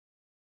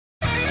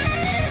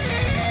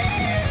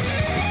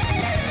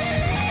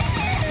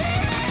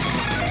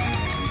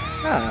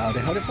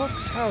howdy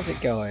folks, how's it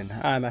going?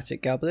 I'm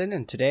Atticgoblin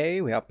and today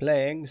we are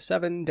playing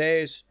 7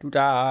 Days to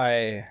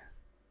Die.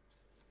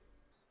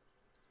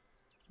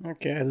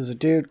 Okay, there's a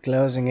dude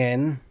closing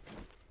in.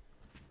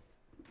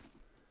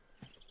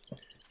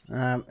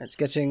 It's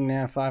getting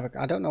near 5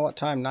 o'clock. I don't know what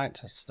time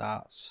night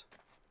starts.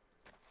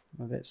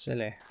 I'm a bit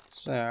silly.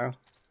 So,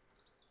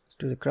 let's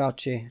do the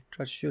crouchy.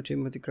 Try to shoot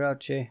him with the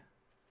crouchy.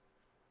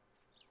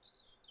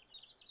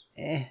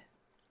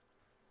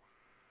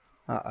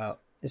 Uh-oh,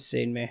 he's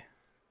seen me.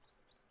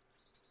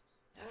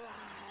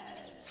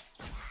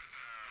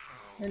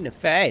 In the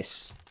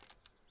face.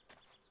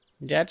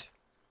 You dead?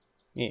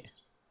 Yeah.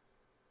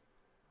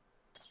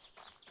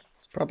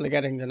 It's probably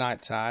getting the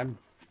night time.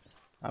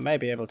 I may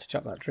be able to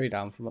chop that tree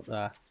down from up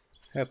there.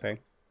 Hoping.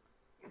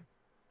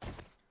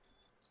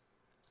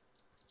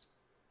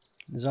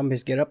 The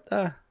zombies get up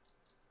there?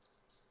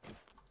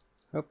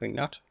 Hoping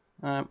not.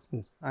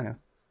 Ooh, I know.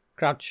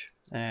 Crouch.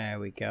 There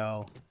we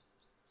go.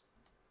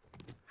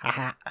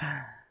 Haha.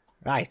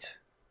 Right.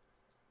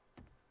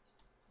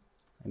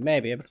 I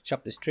may be able to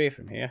chop this tree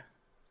from here.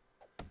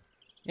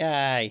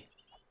 Yay!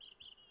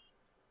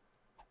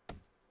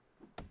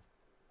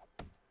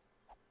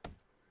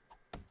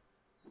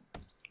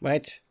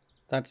 Wait,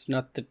 that's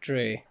not the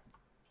tree.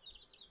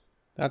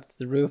 That's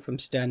the roof I'm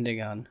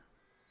standing on.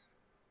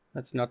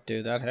 Let's not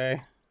do that,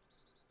 hey?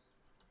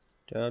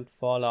 Don't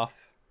fall off.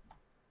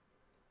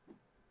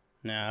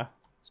 No,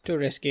 it's too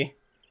risky.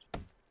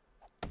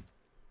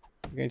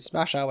 We're going to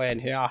smash our way in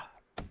here.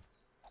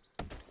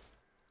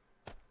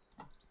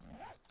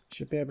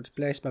 Should be able to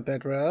place my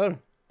bedroll.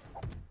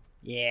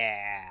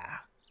 Yeah.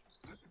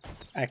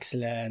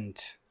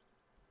 Excellent.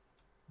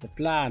 The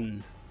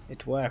plan.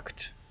 It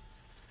worked.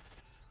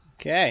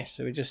 Okay,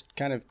 so we just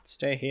kind of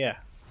stay here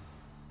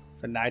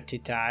for 90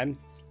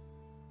 times.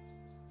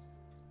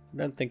 I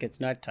don't think it's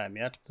nighttime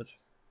yet, but...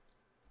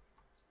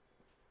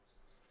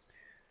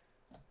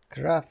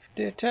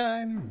 Crafty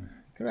time.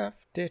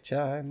 Crafty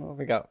time. What have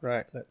we got?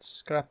 Right, let's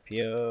scrap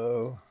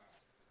you.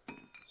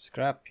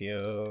 Scrap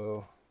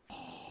you.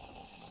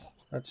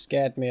 That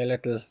scared me a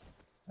little.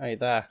 Hey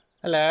there.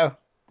 Hello.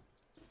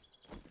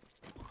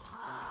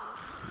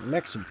 You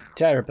make some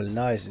terrible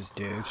noises,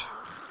 dude.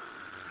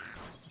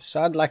 You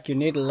sound like you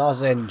need a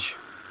lozenge.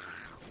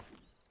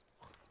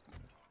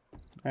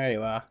 There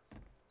you are.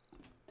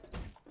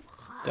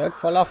 Don't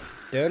fall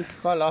off. Don't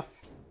fall off.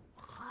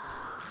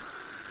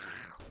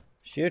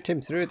 Shoot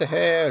him through the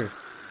hair.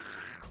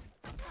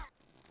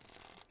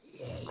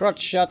 Crotch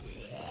shot.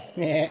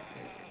 Yeah.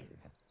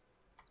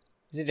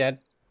 Is he dead?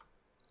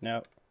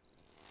 No.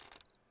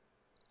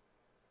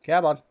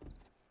 Come on.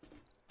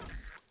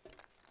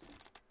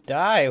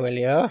 Die, will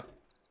you?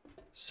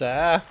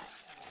 Sir.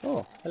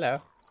 Oh,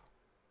 hello.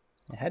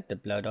 My head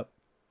that blowed up.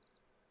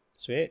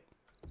 Sweet.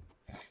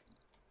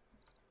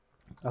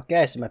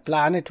 Okay, so my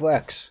plan, it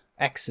works.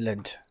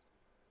 Excellent.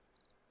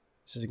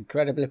 This is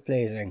incredibly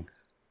pleasing.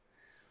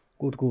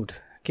 Good, good.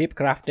 Keep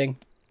crafting.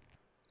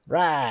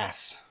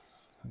 Brass.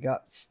 We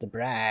got the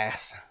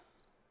brass.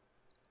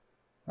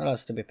 What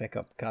else did we pick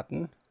up?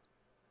 Cotton.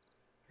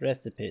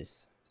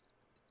 Recipes.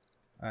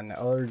 An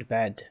old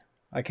bed.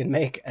 I can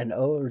make an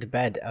old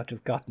bed out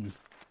of cotton.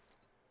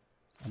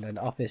 And an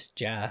office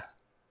chair.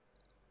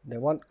 They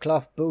want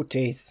cloth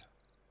booties.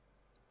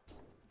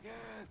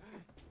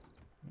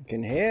 I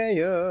can hear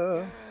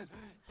you.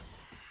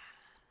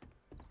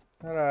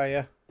 Where are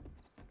you?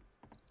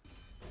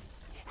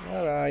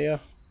 Where are you?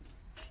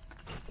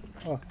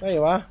 Oh, there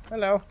you are.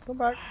 Hello. Come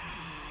back.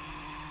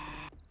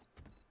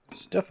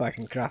 Stuff I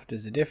can craft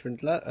is a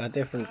different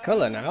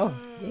colour now.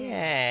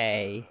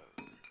 Yay!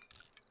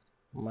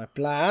 My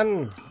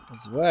plan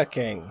is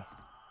working.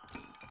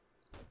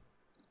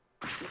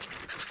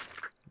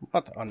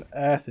 What on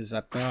earth is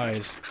that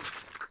noise?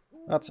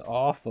 That's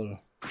awful.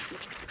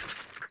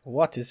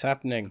 What is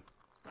happening?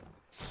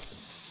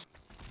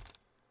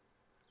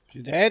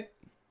 She dead?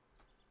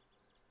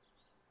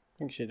 I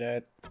think she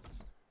dead.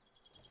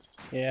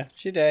 Yeah,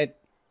 she dead.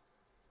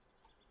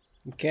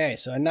 Okay,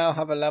 so I now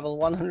have a level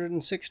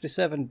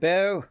 167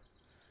 bow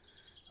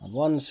and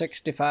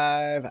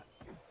 165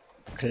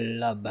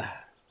 club.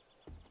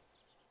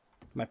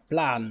 My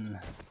plan,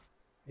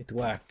 it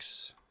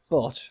works,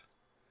 but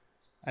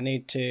I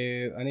need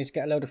to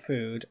get a load of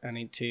food. I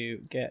need to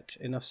get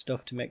enough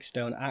stuff to make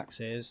stone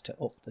axes to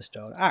up the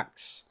stone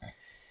axe.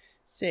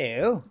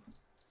 So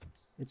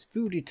it's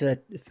foodie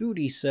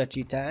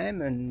searchy time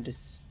and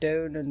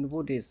stone and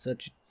woody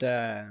searchy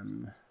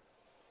time.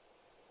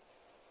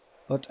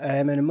 But I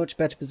am in a much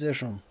better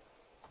position.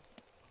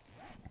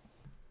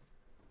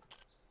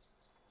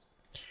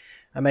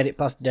 I made it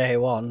past day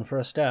 1 for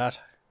a start.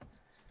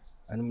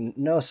 And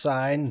no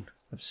sign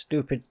of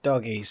stupid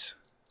doggies.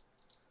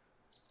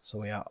 So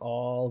we are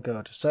all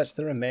good. Search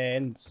the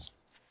remains.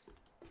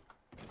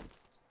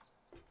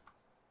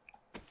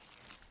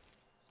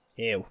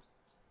 Ew.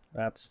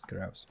 That's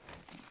gross.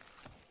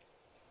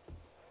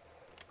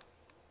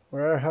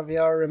 Where have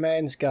your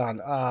remains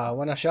gone? Ah,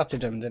 when I shotted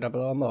them, did I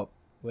blow them up?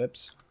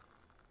 Whoops.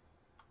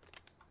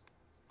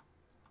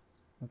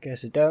 Okay,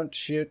 so don't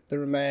shoot the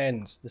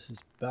remains. This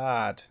is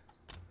bad.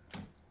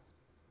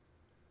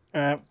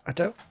 I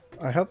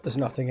hope there's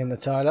nothing in the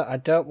toilet. I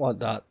don't want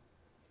that.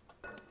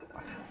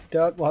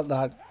 Don't want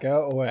that.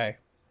 Go away.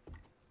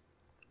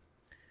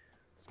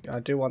 I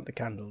do want the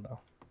candle though.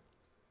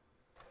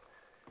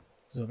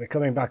 So we'll be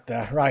coming back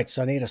there. Right,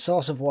 so I need a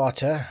source of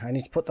water. I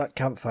need to put that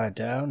campfire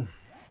down.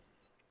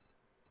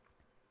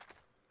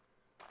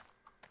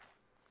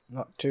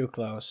 Not too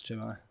close to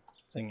my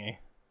thingy.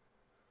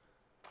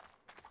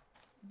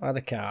 By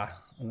the car,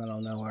 and then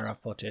I'll know where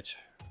I've put it.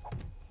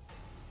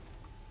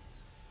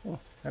 Oh,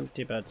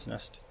 empty bird's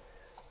nest.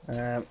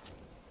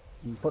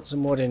 Put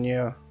some wood in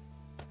you,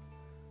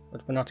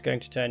 but we're not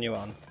going to turn you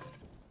on.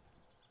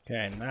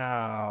 Okay,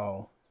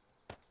 now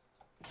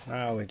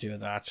we do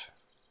that.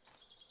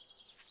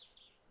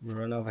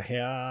 Run over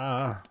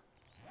here.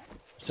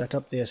 Set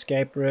up the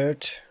escape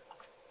route.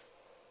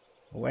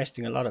 We're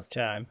wasting a lot of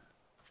time.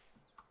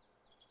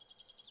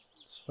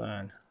 It's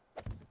fine.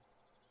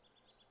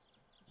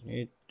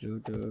 Need to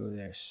do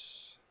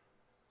this.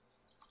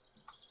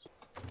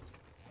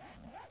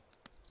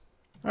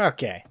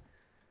 Okay.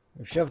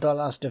 We've shoved all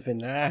our stuff in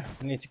there.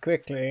 We need to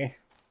quickly,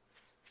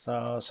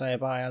 so say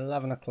by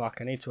 11 o'clock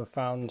I need to have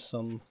found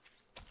some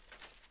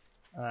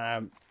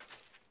I'll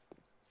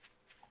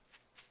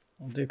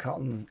do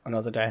cotton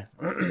another day.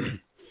 I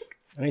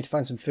need to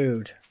find some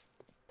food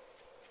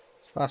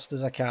as fast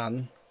as I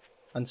can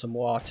and some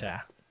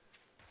water.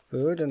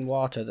 Food and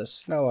water. There's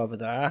snow over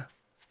there.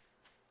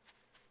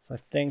 So I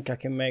think I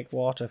can make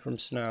water from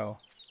snow.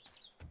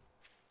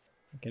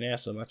 I can hear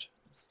so much.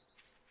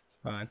 It's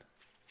fine.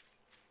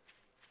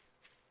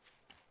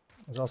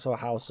 There's also a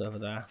house over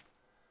there.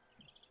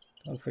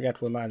 Don't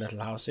forget where my little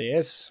housey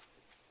is.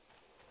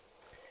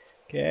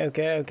 Go,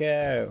 go,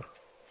 go.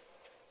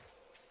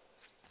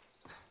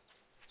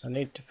 I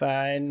need to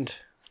find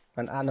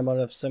an animal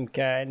of some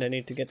kind. I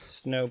need to get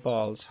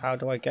snowballs. How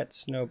do I get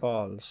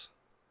snowballs?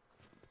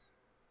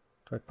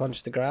 Do I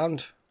punch the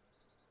ground?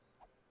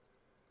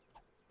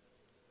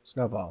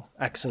 Snowball.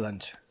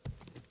 Excellent.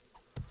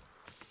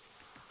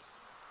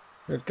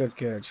 Good, good,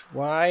 good.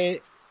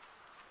 Why?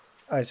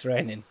 Oh, it's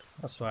raining.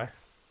 That's why.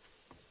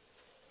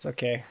 It's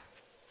okay.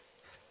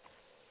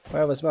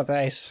 Where was my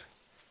base?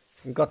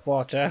 We've got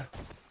water.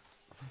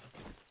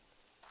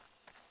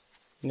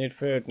 Need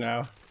food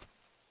now.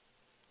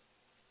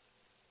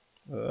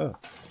 Oh.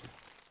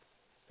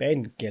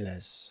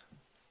 Painkillers.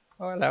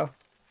 Oh, hello.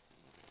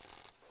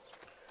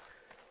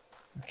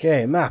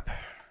 Okay, map.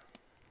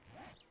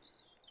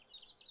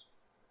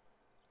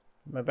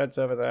 My bed's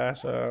over there,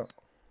 so...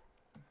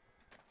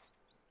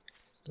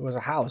 There was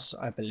a house,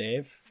 I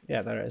believe.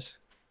 Yeah, there is.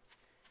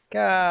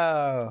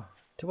 Go!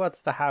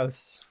 Towards the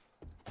house.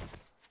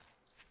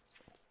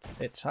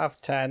 It's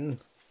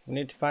 10:30. We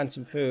need to find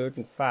some food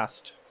and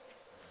fast.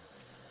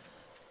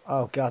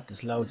 Oh god,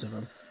 there's loads of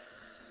them.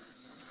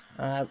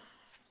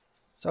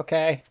 It's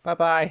okay.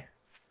 Bye-bye.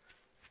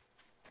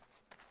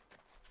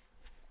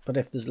 But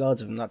if there's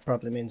loads of them, that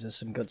probably means there's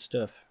some good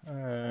stuff.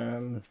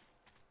 No,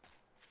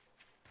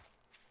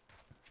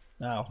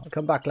 I'll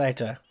come back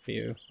later for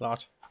you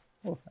lot.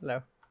 Oh,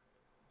 hello.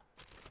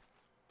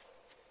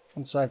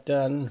 Once I've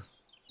done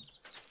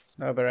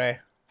Snowberry.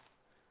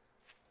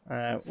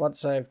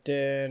 Once I've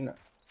done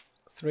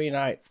 3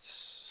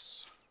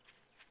 nights.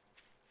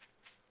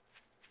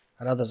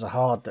 I know there's a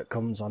horde that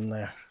comes on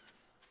the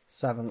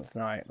 7th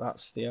night.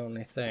 That's the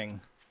only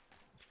thing.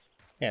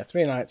 Yeah,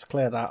 3 nights,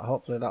 clear that.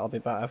 Hopefully that'll be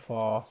better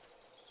for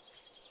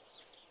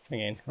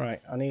thinking.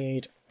 Right, I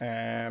need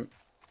a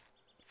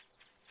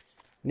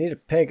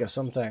pig or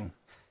something.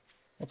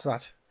 What's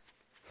that?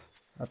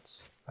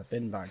 That's a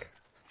bin bag.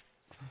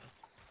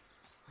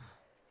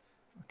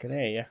 I can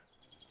hear you.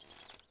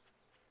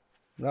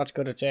 I'm not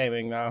good at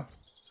aiming now.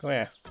 Come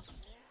here.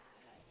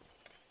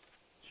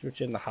 Shoot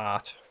you in the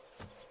heart.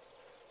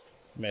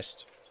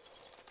 Missed.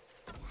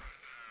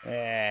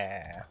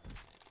 Yeah.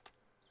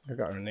 I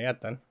got her in the head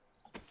then.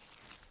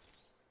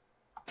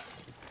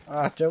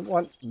 I don't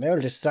want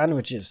mouldy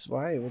sandwiches.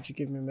 Why would you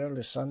give me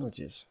mouldy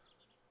sandwiches?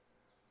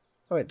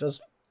 Oh, it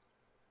does.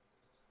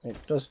 It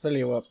does fill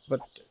you up,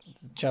 but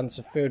the chance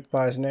of food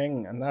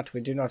poisoning, and that we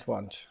do not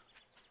want.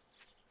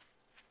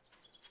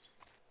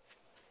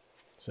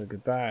 So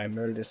goodbye,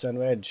 mouldy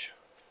sandwich.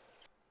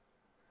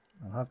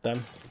 I'll have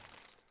them.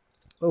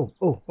 Oh,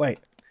 oh, wait.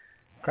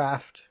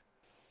 Craft.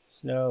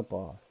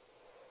 Snowball.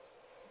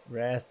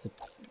 Recipe.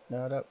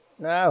 No, no,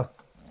 no,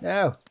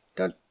 no!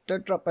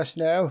 Don't drop my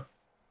snow.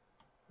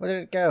 Where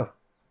did it go?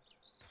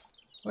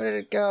 Where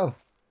did it go?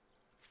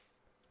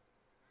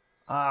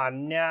 Oh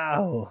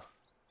no!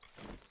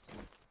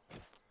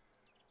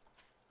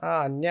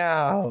 Oh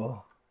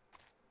no!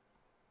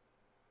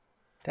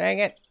 Dang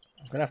it!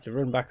 I'm gonna have to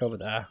run back over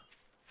there.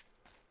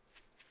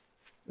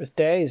 This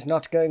day is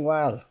not going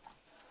well.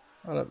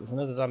 Oh look, there's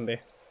another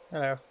zombie.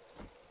 Hello.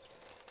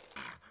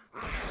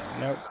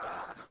 Nope.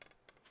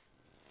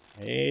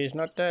 He's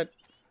not dead.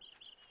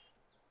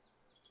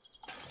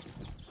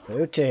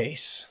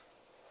 Booties.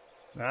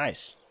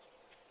 Nice.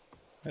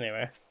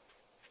 Anyway.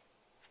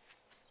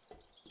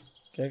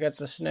 Go get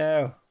the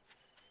snow.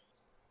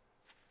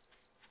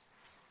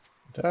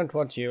 I don't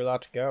want you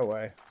lot to go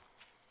away.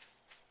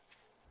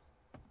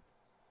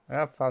 I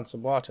have found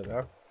some water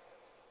though.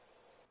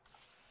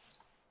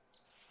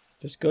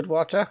 This good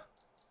water?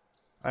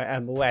 I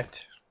am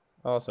wet.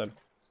 Awesome.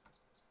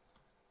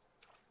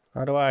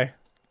 How do I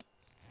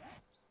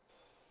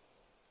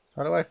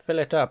fill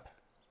it up?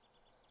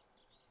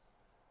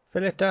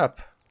 Fill it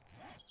up.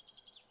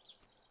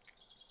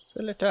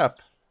 Fill it up.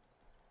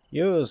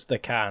 Use the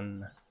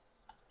can.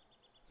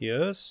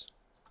 Use.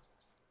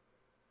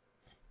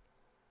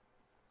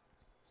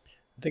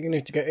 I think I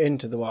need to get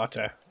into the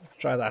water. Let's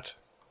try that.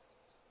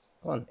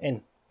 Come on,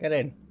 in. Get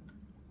in.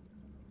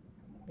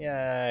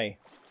 Yay.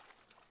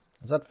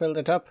 Has that filled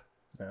it up?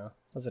 No.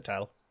 What's it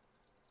tell?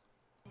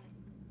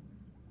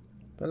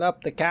 Fill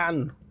up the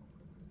can.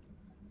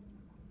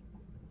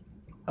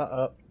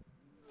 Uh-oh.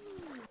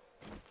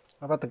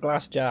 How about the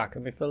glass jar?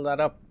 Can we fill that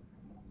up?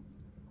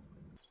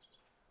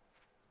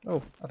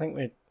 Oh, I think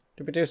we...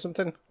 Did we do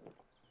something?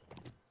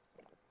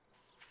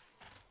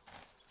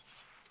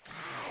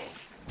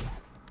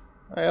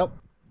 Hurry up.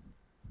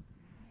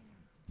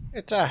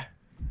 It's a...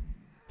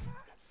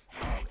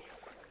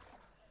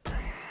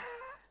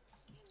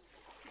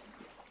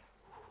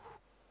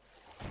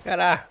 Get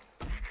her.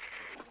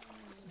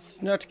 This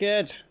is not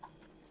good.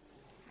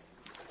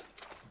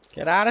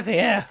 Get out of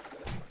here.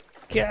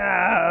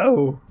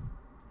 Go.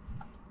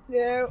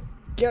 No.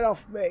 Get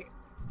off me.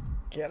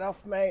 Get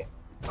off me.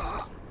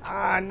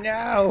 Ah,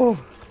 no.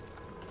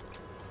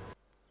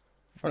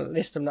 Well, at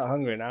least I'm not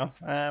hungry now.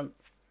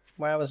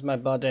 Where was my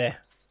body?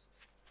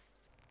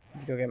 Let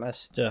me go get my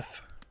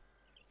stuff.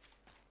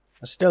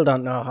 I still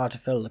don't know how to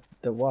fill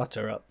the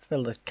water up,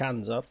 fill the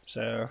cans up,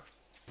 so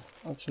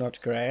that's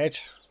not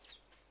great.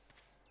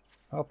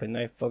 Hoping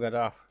they've buggered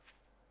off.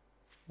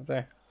 Have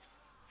they?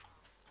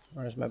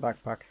 Where's my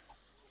backpack?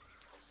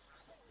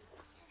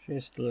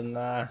 She's still in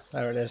there.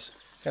 There it is.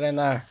 Get in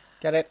there.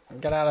 Get it.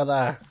 Get out of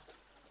there.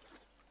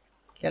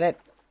 Get it.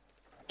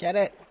 Get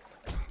it.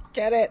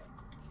 Get it.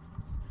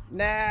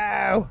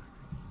 No!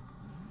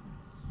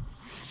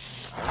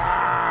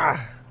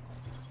 Ah!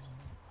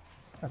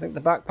 I think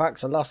the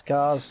backpack's a lost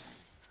cause.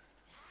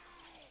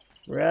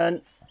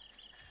 Run.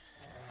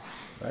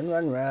 Run,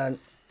 run, run.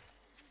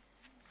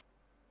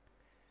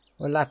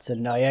 Well, that's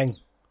annoying.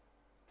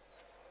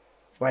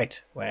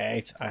 Wait,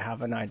 wait, I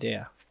have an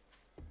idea.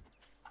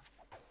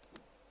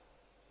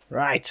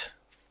 Right.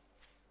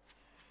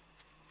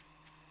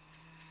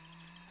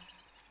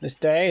 This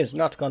day has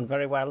not gone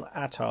very well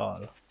at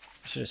all.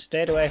 I should have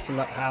stayed away from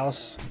that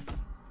house.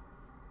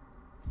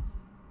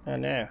 Oh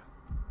no.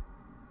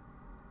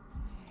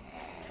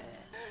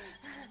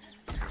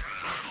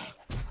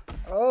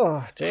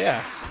 Oh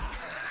dear.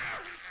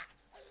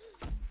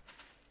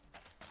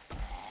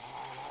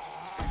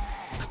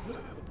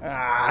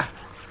 Ah.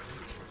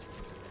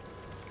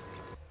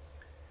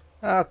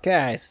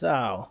 Okay,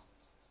 so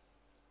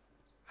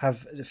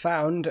have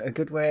found a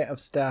good way of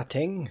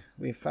starting.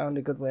 We've found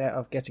a good way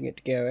of getting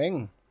it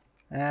going.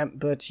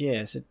 But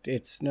yes,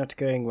 it's not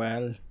going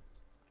well.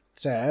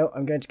 So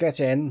I'm going to get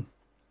in,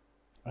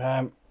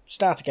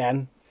 start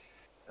again,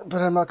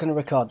 but I'm not going to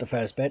record the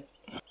first bit.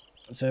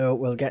 So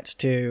we'll get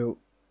to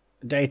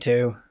day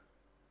 2,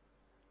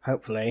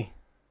 hopefully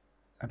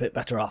a bit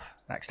better off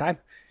next time.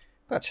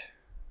 But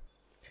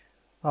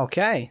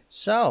okay,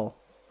 so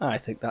I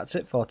think that's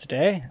it for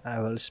today. I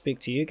will speak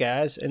to you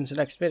guys in the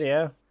next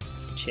video.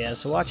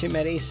 Cheers for watching,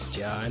 mateys.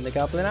 Join the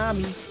Goblin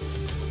Army.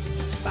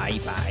 Bye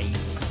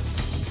bye.